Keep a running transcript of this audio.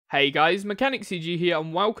Hey guys, Mechanic CG here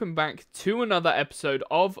and welcome back to another episode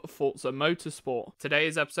of Forza Motorsport. Today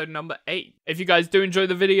is episode number 8. If you guys do enjoy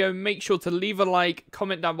the video, make sure to leave a like,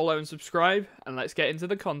 comment down below and subscribe, and let's get into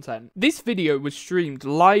the content. This video was streamed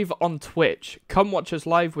live on Twitch. Come watch us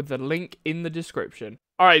live with the link in the description.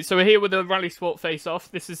 Alright, so we're here with the Rallisport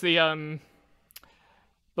face-off. This is the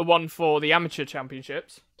one for the amateur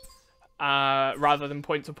championships. Rather than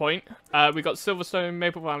point to point. We've got Silverstone,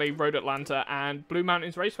 Maple Valley, Road Atlanta, and Blue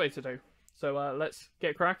Mountains Raceway to do. So let's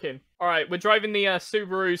get cracking. Alright, we're driving the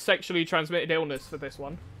Subaru Sexually Transmitted Illness for this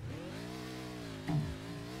one.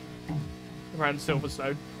 Around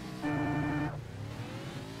Silverstone.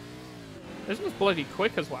 This one's bloody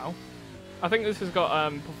quick as well. I think this has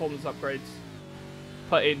got performance upgrades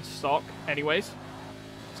put in stock anyways.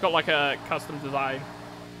 It's got like a custom design.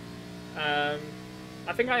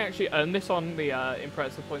 I think I actually earned this on the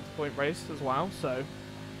impressive point-to-point race as well, so...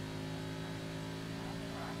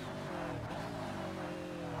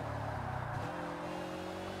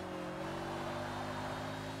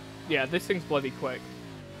 yeah, this thing's bloody quick.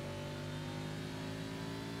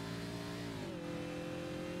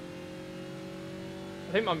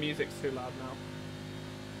 I think my music's too loud now.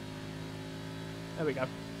 There we go.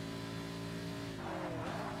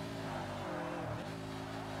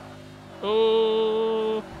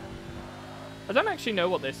 Oh, I don't actually know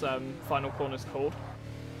what this final corner's called.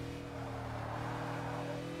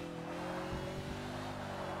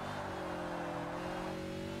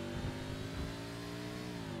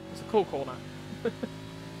 It's a cool corner.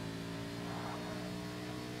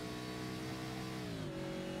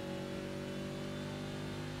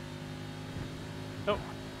 Oh,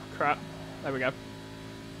 crap. There we go.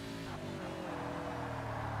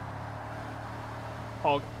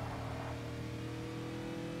 Hog.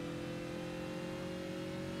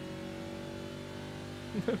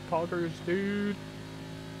 Poggers, dude.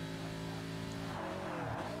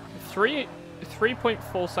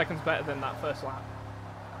 3.4 seconds better than that first lap.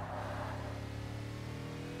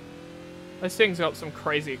 This thing's got some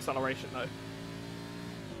crazy acceleration though.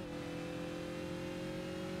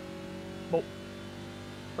 Well,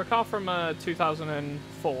 for a car from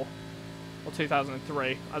 2004 or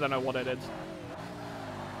 2003, I don't know what it is.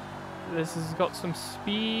 This has got some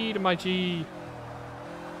speed, my G.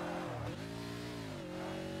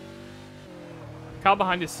 Car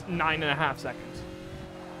behind is 9.5 seconds.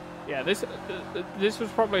 Yeah, this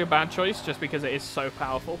was probably a bad choice just because it is so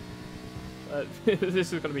powerful.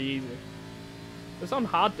 This is going to be easy. It's on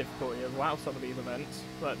hard difficulty as well, some of these events,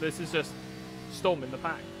 but this is just storming the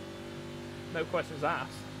pack. No questions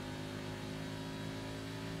asked.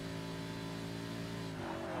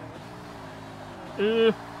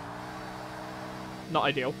 Not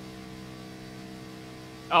ideal.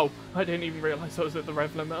 Oh, I didn't even realise I was at the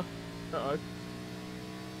rev limiter. Uh-oh.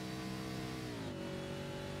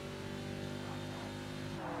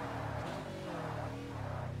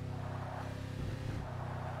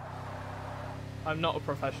 I'm not a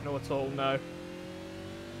professional at all, no.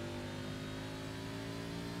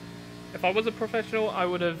 If I was a professional, I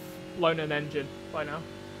would have blown an engine by now.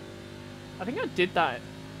 I think I did that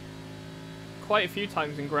quite a few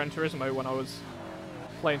times in Gran Turismo when I was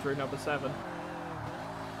playing through number 7.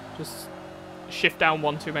 Just shift down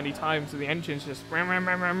one too many times and the engine's just...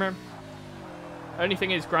 Only thing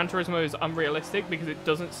is, Gran Turismo is unrealistic because it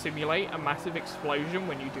doesn't simulate a massive explosion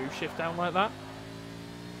when you do shift down like that.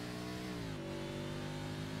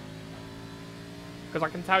 Because I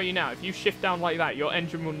can tell you now, if you shift down like that, your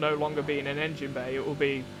engine will no longer be in an engine bay. It will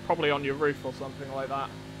be probably on your roof or something like that.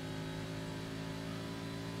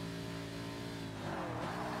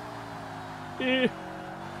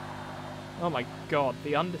 Oh my god,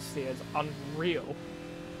 the understeer is unreal.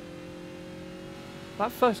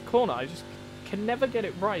 That first corner, I just can never get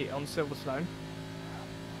it right on Silverstone.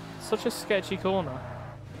 Such a sketchy corner.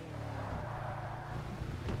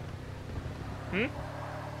 Hmm?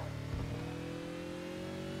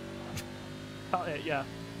 Cut it, yeah.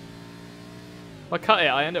 If I cut it,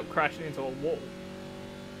 I end up crashing into a wall.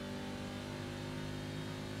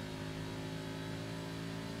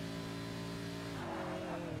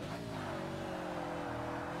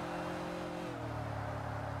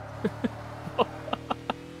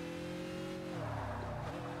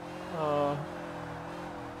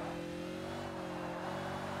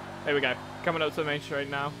 There we go. Coming up to the main straight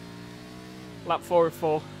now. Lap 4 of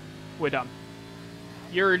 4. We're done.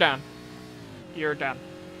 You're done. You're done.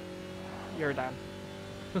 You're done.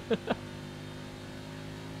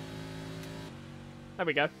 There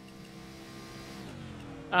we go.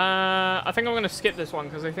 I think I'm going to skip this one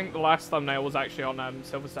because I think the last thumbnail was actually on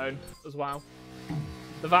Silverstone as well.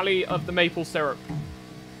 The Valley of the Maple Syrup.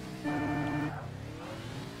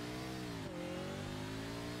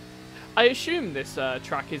 I assume this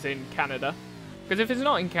track is in Canada. Because if it's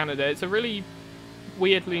not in Canada, it's a really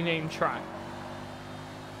weirdly named track.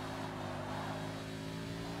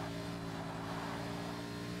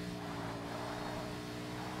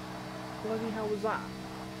 Bloody hell was that?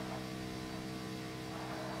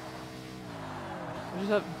 I just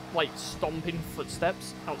heard, like, stomping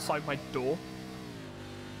footsteps outside my door.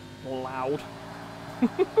 Loud.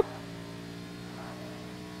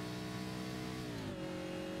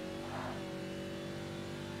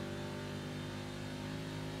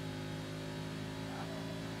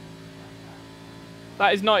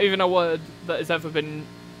 That is not even a word that has ever been...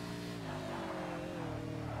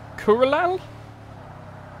 Kuralal?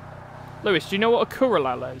 Lewis, do you know what a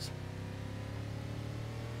Kuralal is?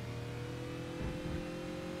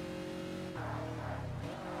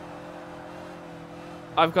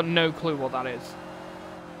 I've got no clue what that is.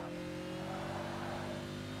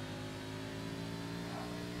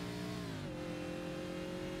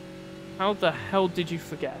 How the hell did you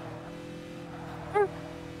forget?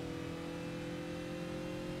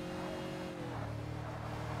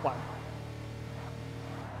 Wow.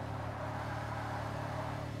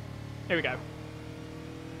 Here we go.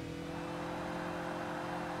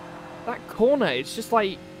 That corner, it's just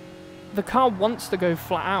like... The car wants to go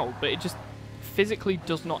flat out, but it just physically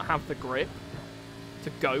does not have the grip to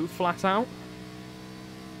go flat out.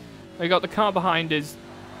 We got the car behind is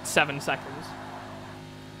 7 seconds.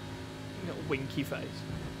 Little winky face.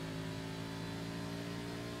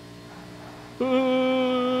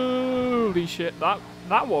 Holy shit, that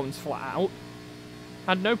one's flat out.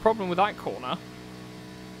 Had no problem with that corner.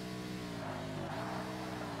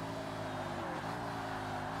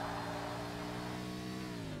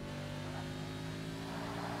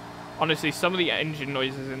 Honestly, some of the engine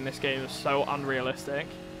noises in this game are so unrealistic.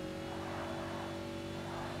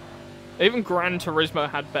 Even Gran Turismo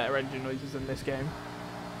had better engine noises in this game.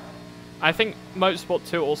 I think Motorsport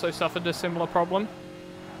 2 also suffered a similar problem.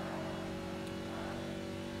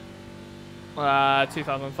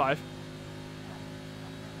 2005.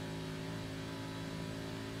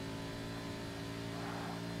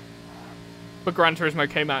 But Gran Turismo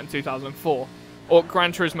came out in 2004. Or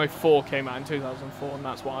Gran Turismo 4 came out in 2004, and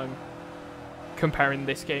that's what I'm comparing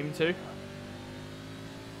this game to. At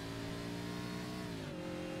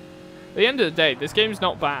the end of the day, this game's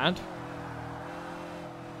not bad.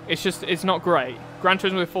 It's just, it's not great. Gran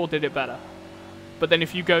Turismo 4 did it better. But then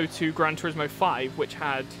if you go to Gran Turismo 5, which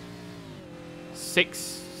had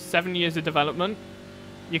 6-7 years of development,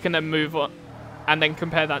 you can then move on and then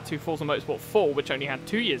compare that to Forza Motorsport 4, which only had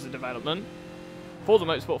 2 years of development. Forza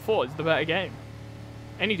Motorsport 4 is the better game.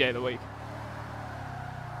 Any day of the week.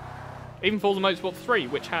 Even Forza Motorsport 3,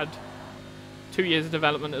 which had 2 years of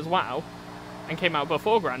development as well, and came out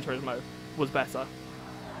before Gran Turismo, was better.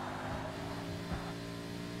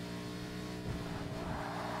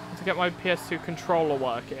 To get my PS2 controller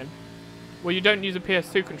working. Well, you don't use a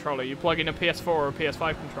PS2 controller, you plug in a PS4 or a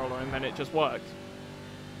PS5 controller and then it just works.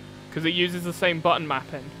 Because it uses the same button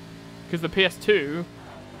mapping. Because the PS2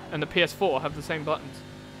 and the PS4 have the same buttons.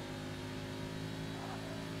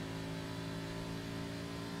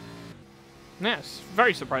 Yes,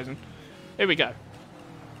 very surprising. Here we go.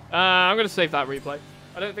 I'm going to save that replay.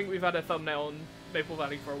 I don't think we've had a thumbnail on Maple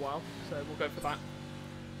Valley for a while, so we'll go for that.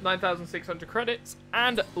 9,600 credits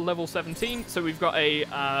and level 17. So we've got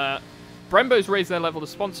a Brembo's raised their level of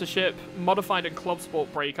sponsorship. Modified and Club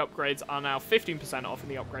Sport brake upgrades are now 15% off in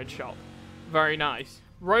the upgrade shop. Very nice.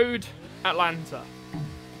 Road Atlanta.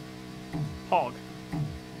 Hog.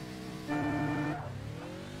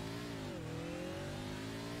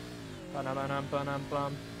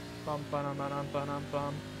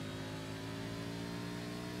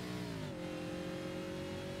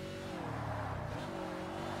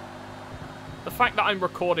 The fact that I'm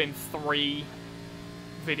recording 3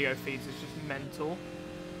 video feeds is just mental.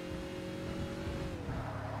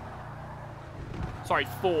 Sorry,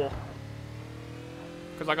 4.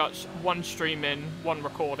 Because I got 1 streaming, 1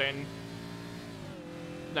 recording.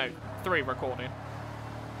 No, 3 recording.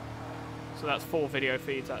 So that's 4 video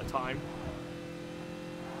feeds at a time.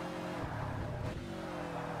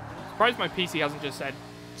 Surprised my PC hasn't just said,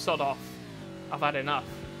 sod off. I've had enough.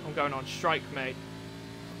 I'm going on strike, mate.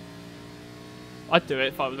 I'd do it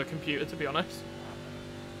if I was a computer, to be honest.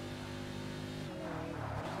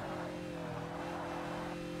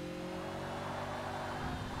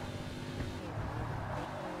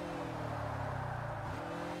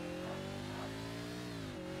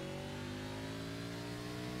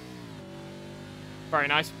 Very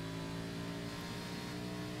nice.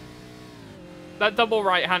 That double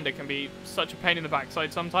right-hander can be such a pain in the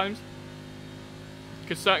backside sometimes.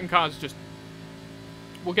 Because certain cars just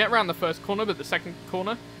will get around the first corner, but the second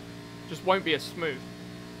corner just won't be as smooth.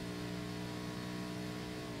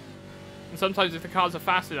 And sometimes if the cars are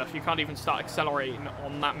fast enough, you can't even start accelerating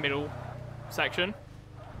on that middle section.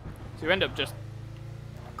 So you end up just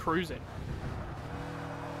cruising.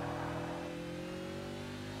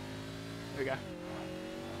 There we go.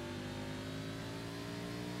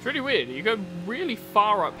 It's really weird. You go really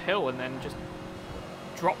far uphill and then just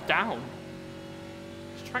drop down.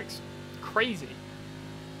 This track's crazy.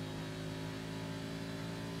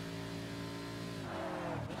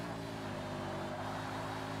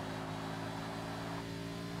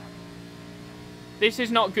 This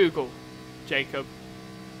is not Google, Jacob.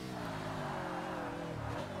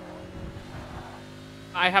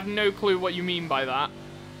 I have no clue what you mean by that.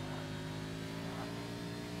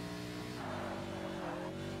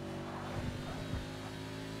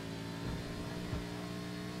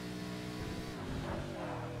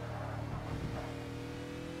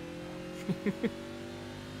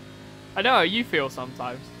 I know how you feel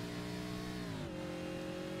sometimes.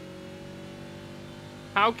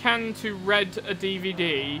 How can to read a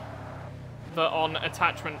DVD the on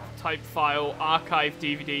attachment type file archive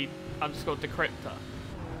DVD _ decryptor?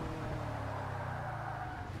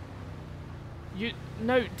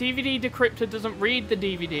 No, DVD decryptor doesn't read the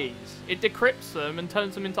DVDs. It decrypts them and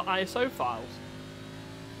turns them into ISO files.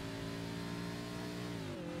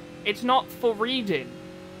 It's not for reading.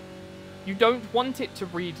 You don't want it to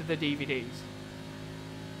read the DVDs.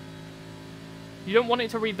 You don't want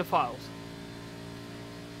it to read the files.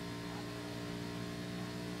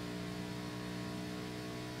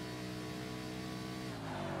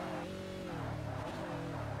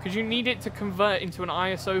 Because you need it to convert into an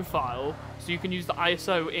ISO file so you can use the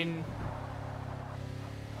ISO in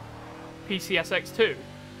PCSX2.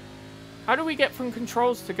 How do we get from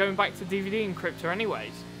controls to going back to DVD encryptor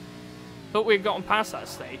anyways? Thought we'd gotten past that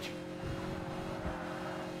stage.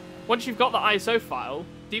 Once you've got the ISO file,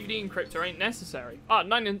 DVD encryptor ain't necessary. Ah,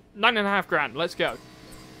 $9.5 grand. Let's go.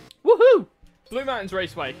 Woohoo! Blue Mountains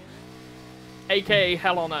Raceway, aka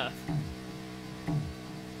Hell on Earth.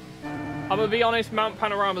 I'm gonna be honest, Mount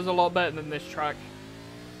Panorama's a lot better than this track.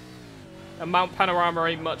 And Mount Panorama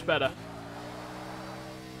ain't much better.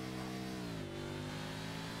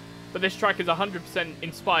 But this track is 100%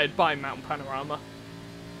 inspired by Mount Panorama.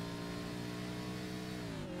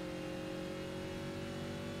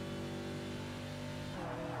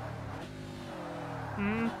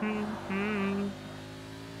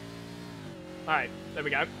 Alright, there we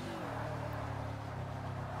go.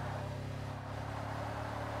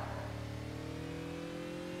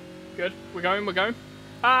 Good. We're going.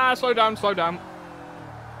 Ah, slow down.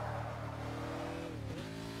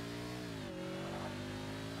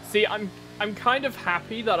 See, I'm kind of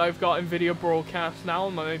happy that I've got NVIDIA Broadcast now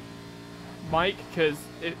on my mic, because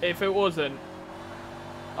if it wasn't,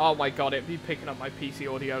 oh my god, it'd be picking up my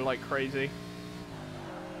PC audio like crazy.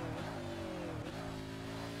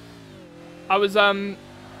 I was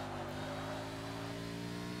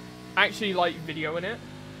actually like videoing it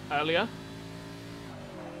earlier.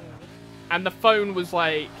 And the phone was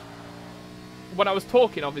like, when I was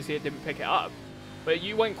talking, obviously it didn't pick it up. But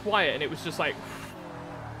you went quiet and it was just like,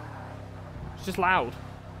 it's just loud.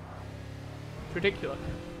 It's ridiculous.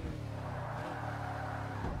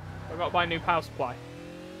 I've got to buy a new power supply.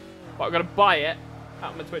 But I've got to buy it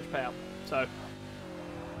out of my Twitch payout. So.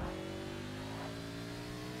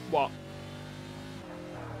 What?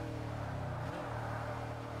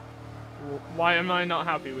 Why am I not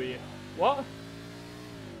happy with you? What?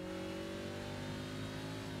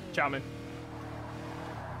 Jamming.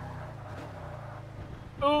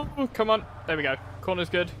 Oh, come on. There we go. Corner's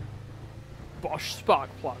good. Bosch spark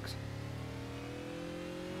plugs.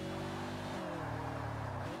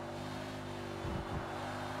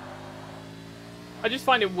 I just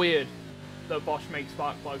find it weird that Bosch makes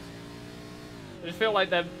spark plugs. I just feel like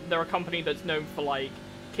they're a company that's known for, like,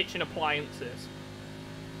 kitchen appliances.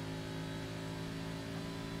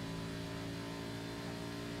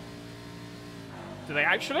 Do they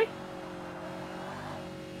actually?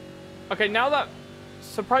 Okay, now that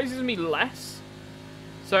surprises me less.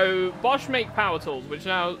 So, Bosch make power tools, which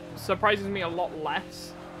now surprises me a lot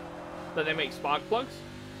less that they make spark plugs.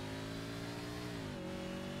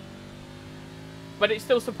 But it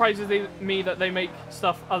still surprises me that they make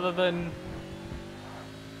stuff other than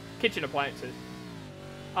kitchen appliances.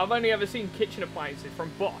 I've only ever seen kitchen appliances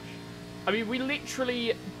from Bosch. I mean, we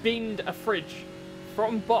literally binned a fridge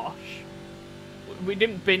from Bosch. We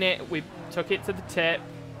didn't bin it, we took it to the tip.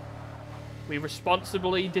 We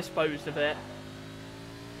responsibly disposed of it.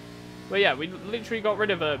 But yeah, we literally got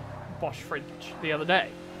rid of a Bosch fridge the other day.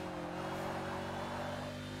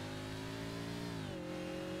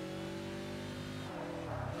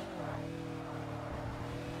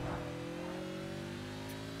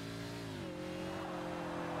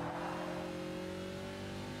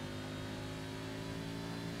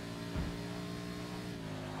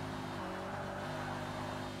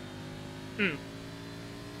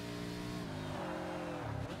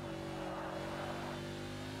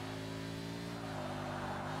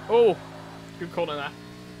 Oh, good corner there.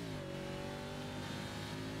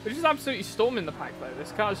 We're just absolutely storming the pack though.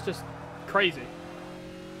 This car's just crazy.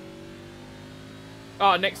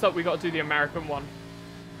 Oh, next up we got to do the American one.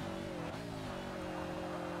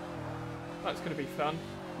 That's going to be fun.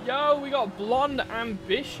 Yo, we got Blonde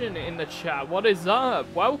Ambition in the chat. What is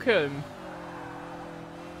up? Welcome.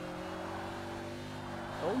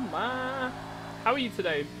 Oh my. How are you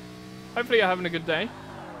today? Hopefully you're having a good day.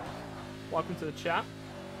 Welcome to the chat.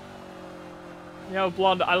 Yo,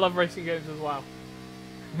 Blonde, I love racing games as well.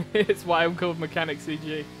 It's why I'm called Mechanic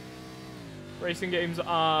CG. Racing games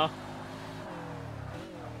are...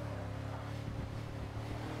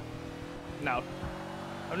 No.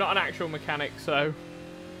 I'm not an actual mechanic, so...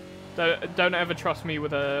 Don't ever trust me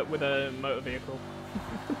with a motor vehicle.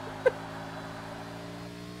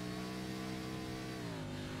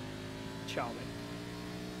 Charming.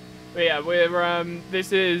 But yeah, we're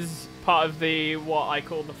this is part of the what I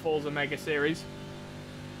call the Forza Mega series.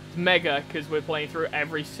 It's mega because we're playing through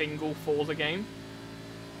every single Forza game.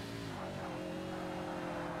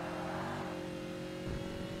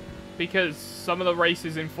 Because some of the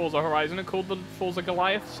races in Forza Horizon are called the Forza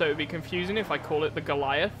Goliath, so it'd be confusing if I call it the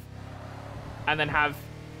Goliath and then have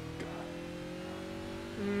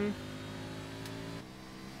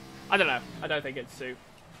I don't know. I don't think it'd suit.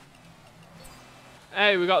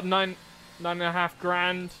 Hey, we got nine and a half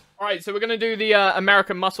grand. Alright, so we're going to do the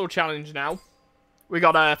American Muscle Challenge now. We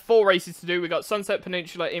got 4 races to do. We got Sunset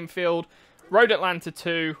Peninsula, Infield, Road Atlanta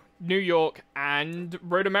 2, New York, and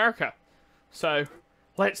Road America. So,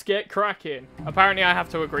 let's get cracking. Apparently, I have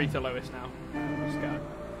to agree to Lewis now. Let's go.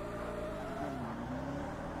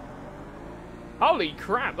 Holy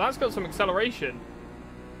crap, that's got some acceleration.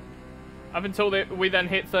 Up until we then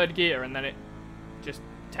hit 3rd gear, and then it just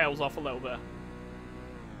tails off a little bit.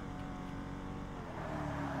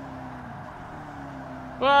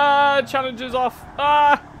 Ah, challenge is off.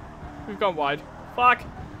 Ah, we've gone wide. Fuck.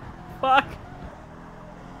 Fuck.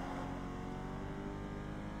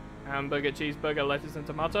 Hamburger, cheeseburger, lettuce and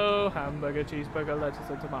tomato. Hamburger, cheeseburger, lettuce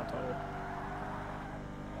and tomato.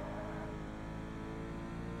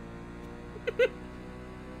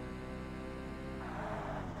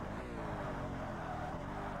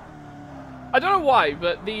 I don't know why,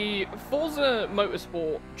 but the Forza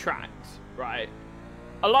Motorsport tracks, right?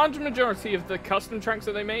 A large majority of the custom tracks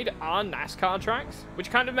that they made are NASCAR tracks,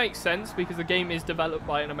 which kind of makes sense because the game is developed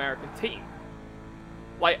by an American team.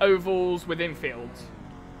 Like ovals with infields.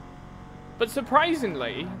 But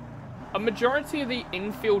surprisingly, a majority of the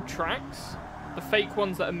infield tracks, the fake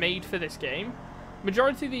ones that are made for this game,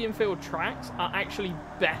 majority of the infield tracks are actually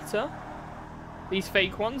better, these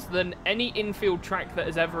fake ones, than any infield track that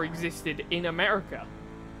has ever existed in America.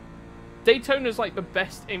 Daytona's like the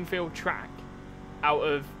best infield track out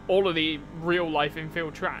of all of the real-life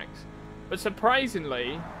infield tracks. But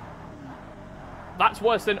surprisingly, that's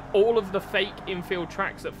worse than all of the fake infield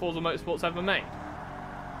tracks that Forza Motorsport's ever made.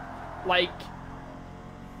 Like,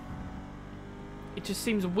 it just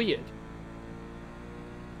seems weird.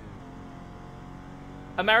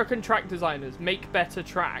 American track designers make better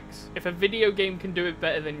tracks. If a video game can do it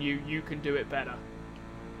better than you, you can do it better.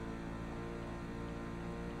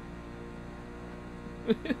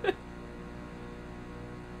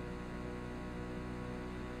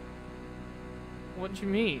 What do you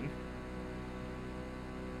mean?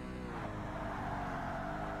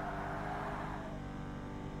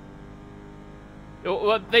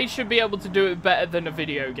 Well, they should be able to do it better than a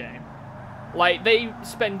video game. Like, they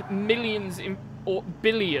spend millions or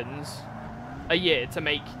billions a year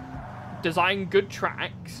to design good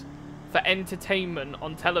tracks for entertainment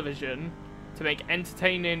on television, to make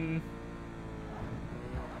entertaining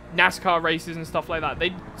NASCAR races and stuff like that.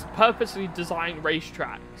 They purposely design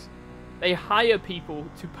racetracks. They hire people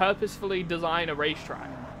to purposefully design a racetrack.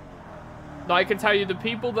 Now, I can tell you the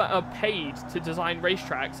people that are paid to design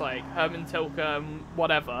racetracks, like Herman Tilke,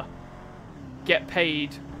 whatever, get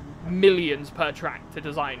paid millions per track to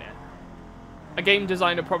design it. A game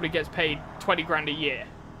designer probably gets paid 20 grand a year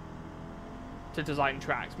to design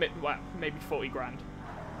tracks. Well, maybe 40 grand.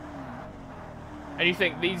 And you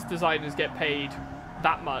think these designers get paid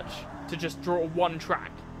that much to just draw one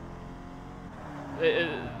track?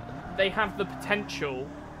 they have the potential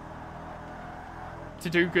to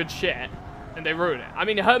do good shit, and they ruin it. I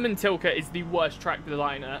mean, Herman Tilke is the worst track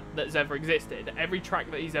designer that's ever existed. Every track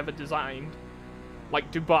that he's ever designed,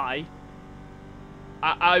 like Dubai,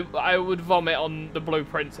 I would vomit on the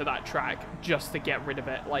blueprints of that track just to get rid of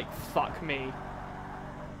it. Like, fuck me.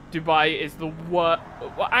 Dubai is the worst.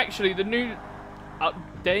 Well, actually, the new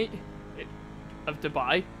update of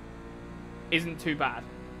Dubai isn't too bad.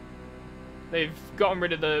 They've gotten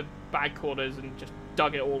rid of the bad corners and just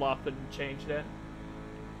dug it all up and changed it.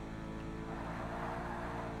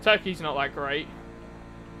 Turkey's not that great.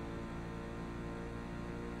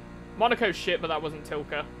 Monaco's shit, but that wasn't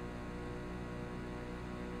Tilke.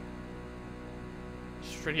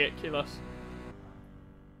 It's ridiculous.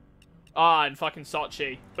 Ah, and fucking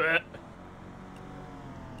Sochi. Blech.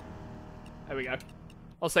 There we go.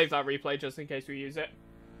 I'll save that replay just in case we use it.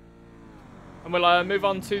 And we'll move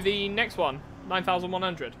on to the next one.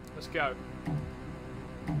 9,100. Let's go.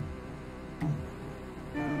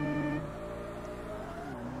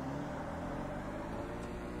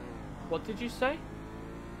 What did you say?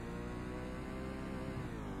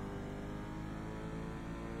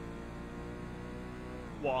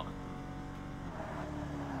 What?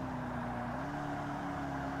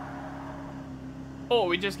 Or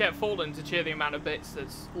we just get Fallen to cheer the amount of bits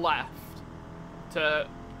that's left to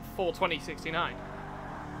 420.69.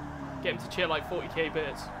 Get him to cheer like 40k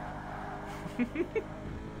bits.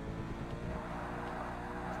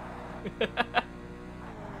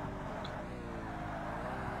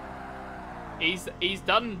 He's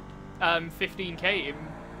done 15k in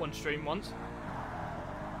one stream once.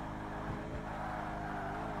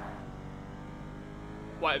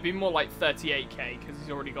 Well, it'd be more like 38k because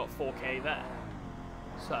he's already got 4k there.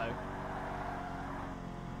 So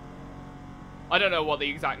I don't know what the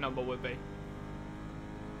exact number would be.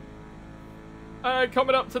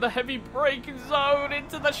 Coming up to the heavy braking zone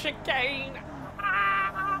into the chicane.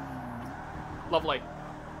 Ah! Lovely.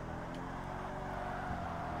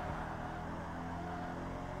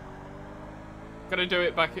 Gonna do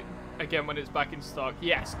it back again when it's back in stock.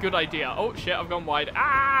 Yes, good idea. Oh shit, I've gone wide.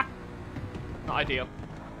 Ah! Not ideal.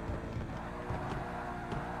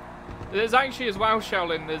 There's actually as well,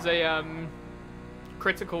 Shaolin, there's a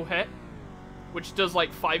critical hit, which does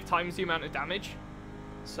like 5 times the amount of damage.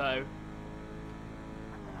 So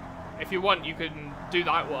if you want, you can do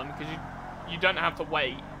that one, because you don't have to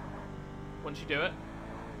wait once you do it.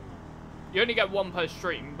 You only get 1 per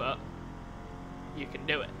stream, but you can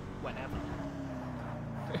do it whenever.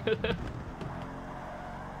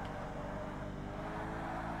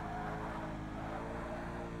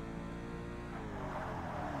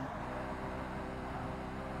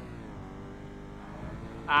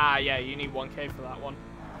 Ah, yeah, you need 1k for that one.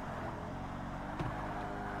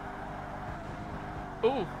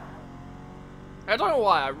 Ooh. I don't know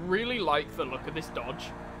why, I really like the look of this Dodge.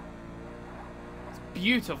 It's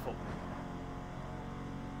beautiful.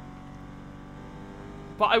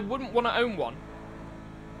 But I wouldn't want to own one.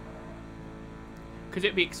 Because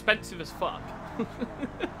it'd be expensive as fuck.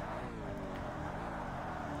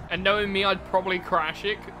 And knowing me, I'd probably crash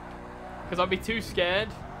it. Because I'd be too scared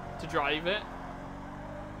to drive it.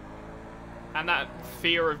 And that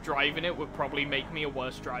fear of driving it would probably make me a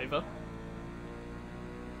worse driver.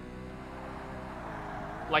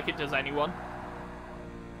 Like it does anyone.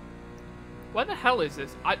 Where the hell is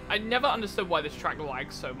this? I never understood why this track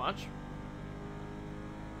lags so much.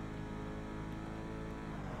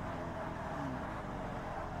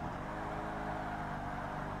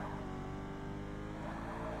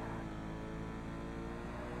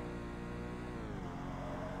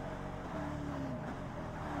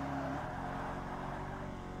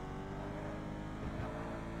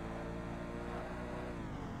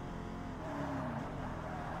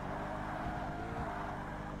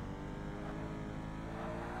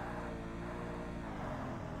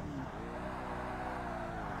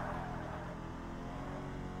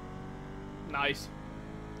 Nice.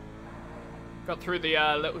 Got through the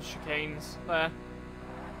little chicanes there.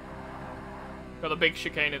 Got the big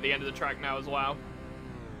chicane at the end of the track now as well.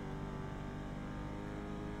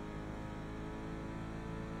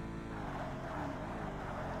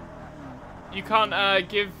 You can't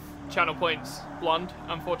give channel points, Blonde,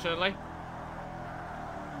 unfortunately.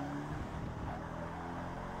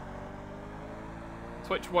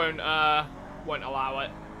 Twitch won't allow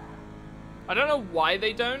it. I don't know why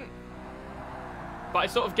they don't. But I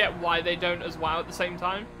sort of get why they don't as well at the same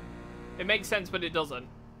time. It makes sense, but it doesn't.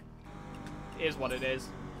 It is what it is.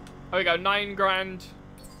 There we go, 9 grand.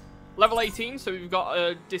 Level 18, so we've got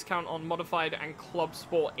a discount on modified and club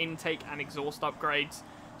sport intake and exhaust upgrades.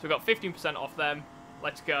 So we've got 15% off them.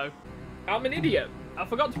 Let's go. I'm an idiot. I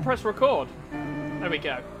forgot to press record. There we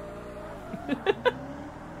go.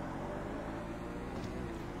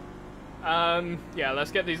 Yeah,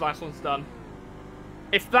 let's get these last ones done.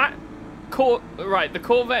 If that... Right, the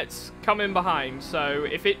Corvette's coming behind, so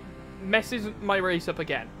if it messes my race up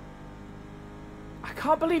again... I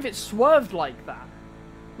can't believe it swerved like that.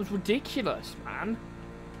 It was ridiculous, man.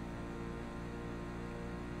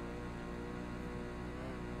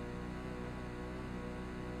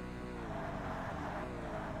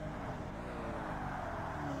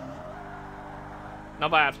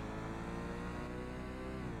 Not bad.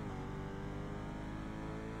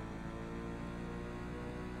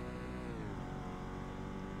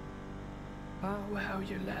 Oh, well,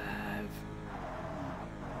 you live.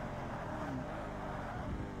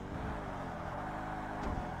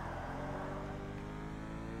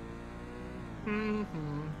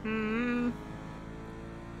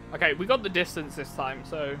 Okay, we got the distance this time,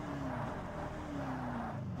 so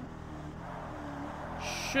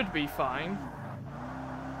should be fine.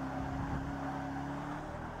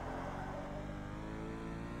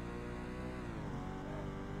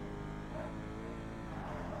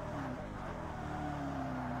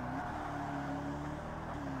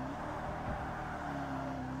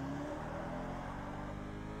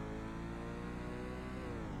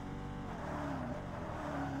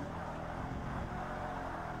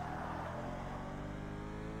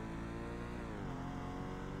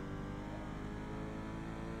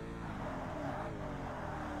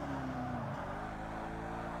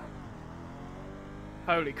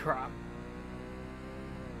 Holy crap.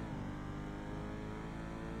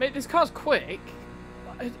 Mate, this car's quick.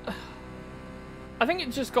 I think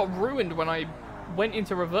it just got ruined when I went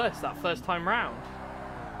into reverse that first time round.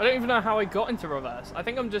 I don't even know how I got into reverse. I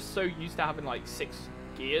think I'm just so used to having like 6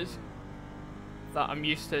 gears that I'm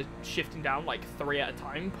used to shifting down like 3 at a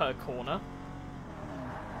time per corner.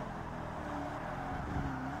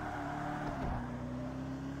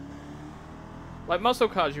 Like muscle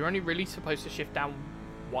cars, you're only really supposed to shift down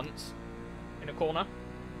once in a corner.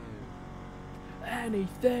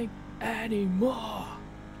 Anything anymore.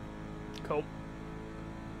 Cool.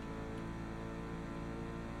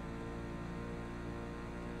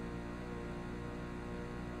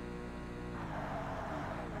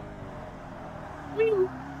 Whee!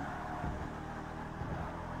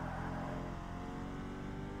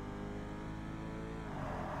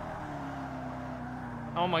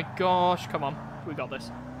 Oh my gosh, come on. We got this.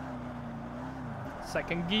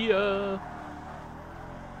 Second gear.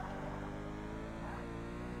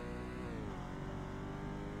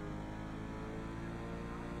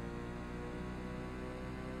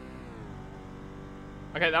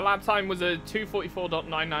 Okay, that lap time was a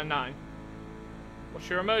 2:44.999. What's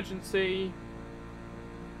your emergency?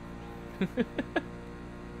 If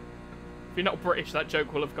you're not British, that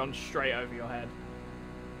joke will have gone straight over your head.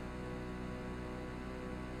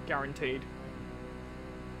 Guaranteed.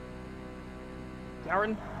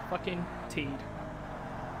 Fucking-teed.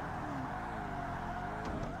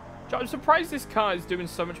 I'm surprised this car is doing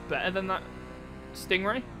so much better than that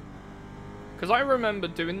Stingray. Because I remember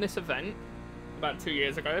doing this event about 2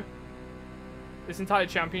 years ago. This entire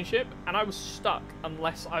championship. And I was stuck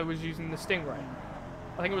unless I was using the Stingray.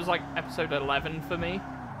 I think it was like episode 11 for me.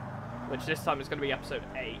 Which this time is going to be episode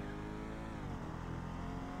 8.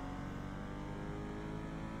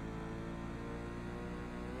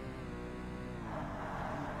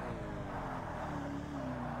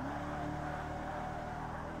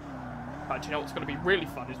 But you know what's going to be really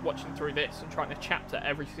fun is watching through this and trying to chapter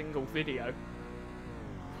every single video.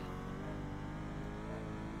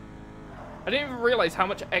 I didn't even realise how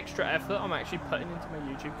much extra effort I'm actually putting into my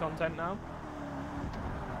YouTube content now.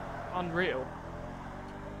 Unreal.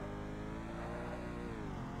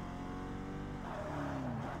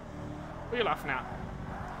 What are you laughing at?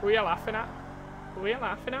 Who are you laughing at? Who are you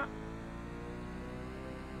laughing at?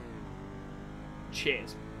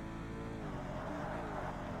 Cheers.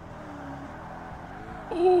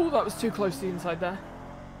 Oh, that was too close to the inside there.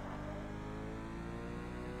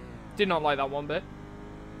 Did not like that one bit.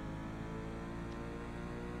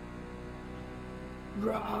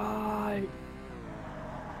 Right.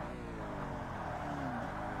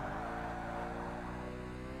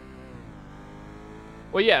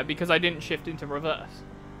 Well, yeah, because I didn't shift into reverse.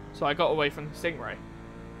 So I got away from the Stingray.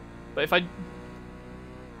 But if I...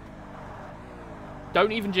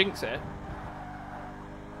 Don't even jinx it.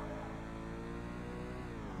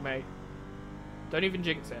 Mate. Don't even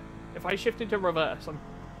jinx it. If I shift into reverse, I'm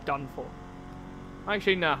done for.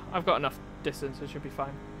 Actually, nah. I've got enough distance. It should be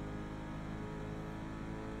fine.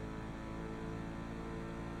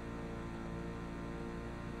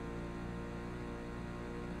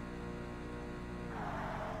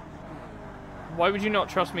 Why would you not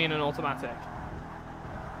trust me in an automatic?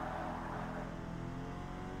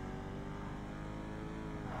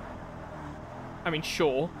 I mean,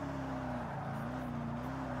 sure.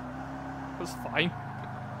 That's fine.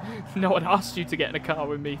 No one asked you to get in a car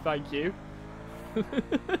with me, thank you.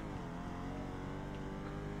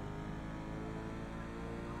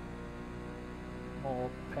 More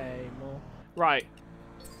pay, more. Right.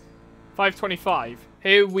 525.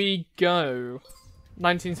 Here we go.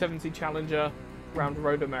 1970 Challenger, Round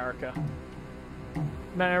Road America.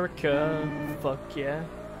 America, fuck yeah.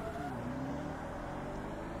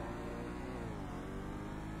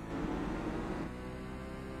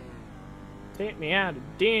 Take me out to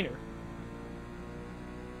dinner.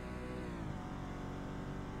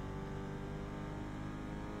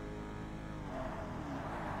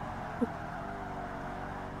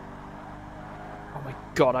 Oh my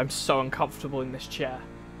god, I'm so uncomfortable in this chair.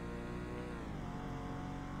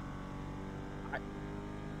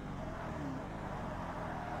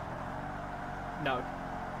 No.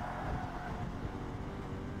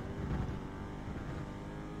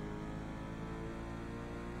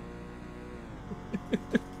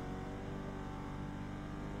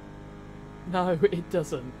 No, it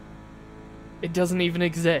doesn't. It doesn't even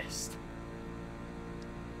exist.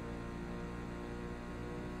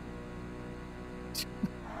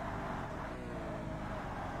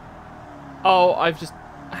 Oh, I've just...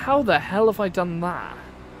 How the hell have I done that?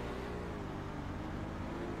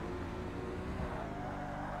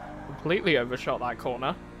 Completely overshot that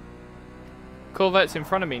corner. Corvette's in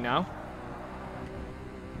front of me now.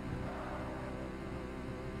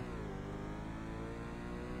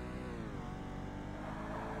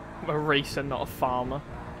 I'm a racer, not a farmer.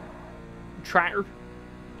 Tractor.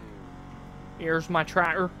 Here's my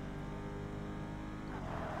tractor.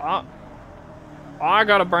 Ah. I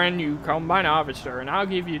got a brand new combine harvester, and I'll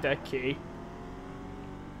give you that key.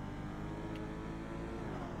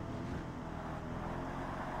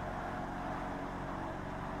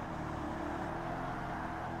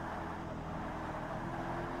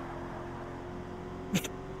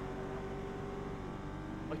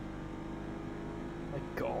 My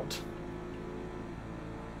God.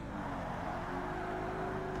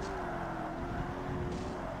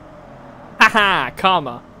 Haha,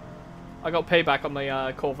 karma. I got payback on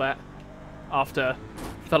the Corvette after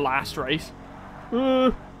the last race.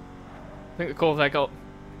 I think the Corvette got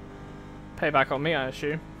payback on me, I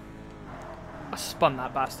assume. I spun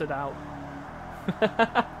that bastard out.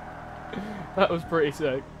 That was pretty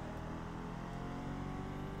sick.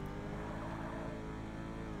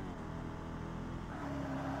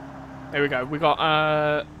 There we go. We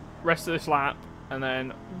got rest of this lap, and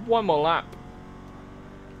then one more lap,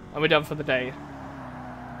 and we're done for the day.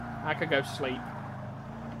 I could go sleep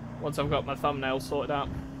once I've got my thumbnail sorted out.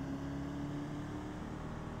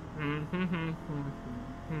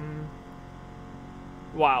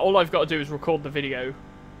 Wow, all I've got to do is record the video,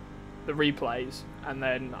 the replays, and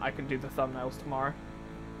then I can do the thumbnails tomorrow.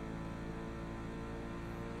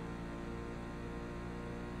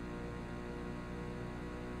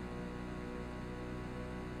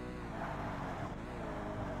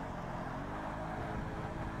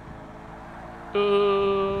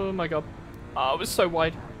 Oh my god. Oh, it was so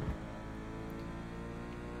wide.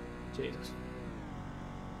 Jesus.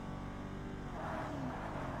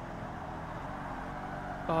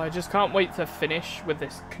 Oh, I just can't wait to finish with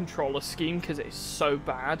this controller scheme because it's so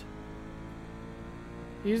bad.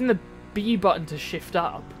 Using the B button to shift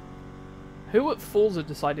up. Who at Forza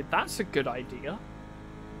decided that's a good idea?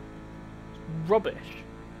 It's rubbish.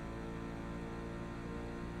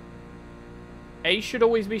 A should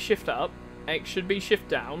always be shift up. X should be shift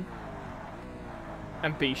down,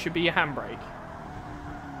 and B should be your handbrake.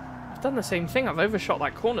 I've done the same thing, I've overshot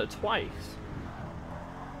that corner twice.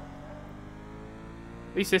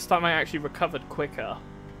 At least this time I actually recovered quicker.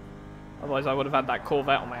 Otherwise I would have had that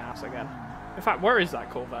Corvette on my ass again. In fact, where is that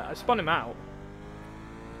Corvette? I spun him out.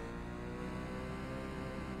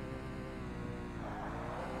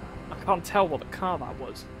 I can't tell what the car that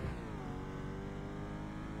was.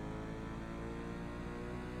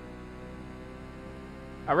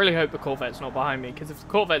 I really hope the Corvette's not behind me, because if the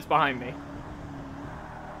Corvette's behind me,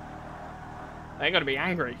 they're going to be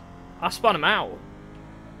angry. I spun him out.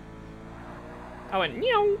 I went,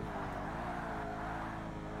 meow.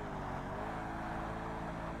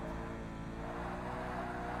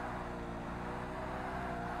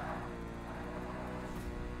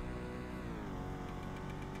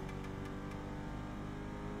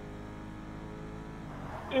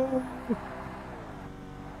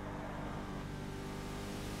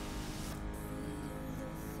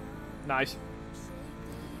 Nice.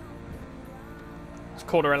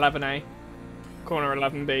 Corner 11A. Corner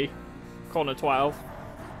 11B. Corner 12.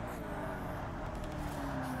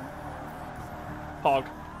 Hog.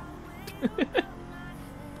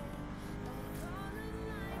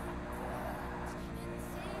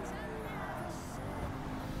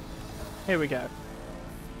 Here we go.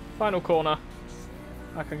 Final corner.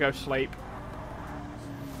 I can go sleep.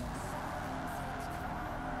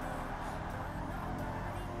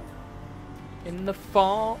 In the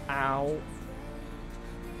far out.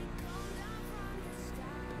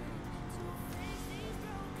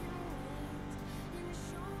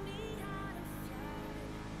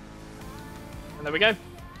 And there we go.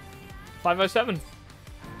 507.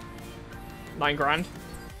 9 grand.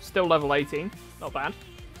 Still level 18. Not bad.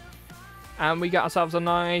 And we get ourselves a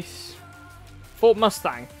nice Ford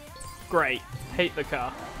Mustang. Great. Hate the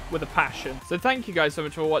car with a passion. So thank you guys so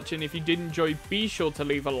much for watching. If you did enjoy, be sure to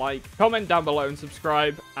leave a like, comment down below and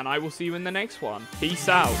subscribe. And I will see you in the next one. Peace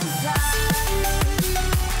out.